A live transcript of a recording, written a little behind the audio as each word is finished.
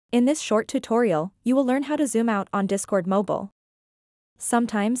In this short tutorial, you will learn how to zoom out on Discord Mobile.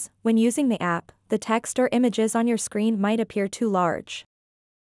 Sometimes, when using the app, the text or images on your screen might appear too large.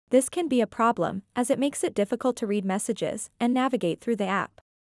 This can be a problem, as it makes it difficult to read messages and navigate through the app.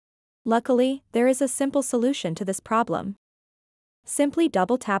 Luckily, there is a simple solution to this problem. Simply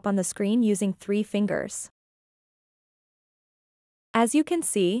double-tap on the screen using 3 fingers. As you can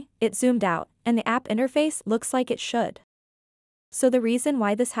see, it zoomed out, and the app interface looks like it should. So the reason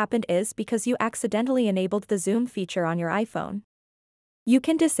why this happened is because you accidentally enabled the zoom feature on your iPhone. You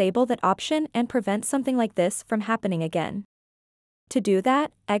can disable that option and prevent something like this from happening again. To do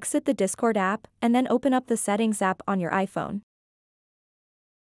that, exit the Discord app and then open up the Settings app on your iPhone.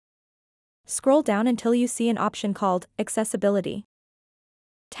 Scroll down until you see an option called Accessibility.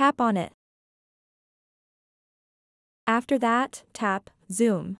 Tap on it. After that, tap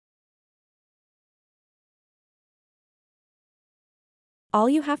Zoom. All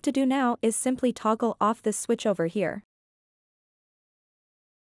you have to do now is simply toggle off this switch over here.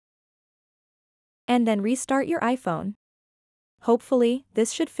 And then restart your iPhone. Hopefully,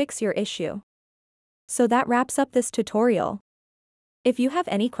 this should fix your issue. So that wraps up this tutorial. If you have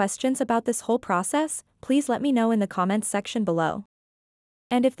any questions about this whole process, please let me know in the comments section below.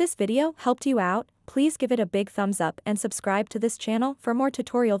 And if this video helped you out, please give it a big thumbs up and subscribe to this channel for more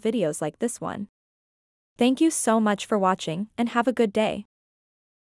tutorial videos like this one. Thank you so much for watching and have a good day.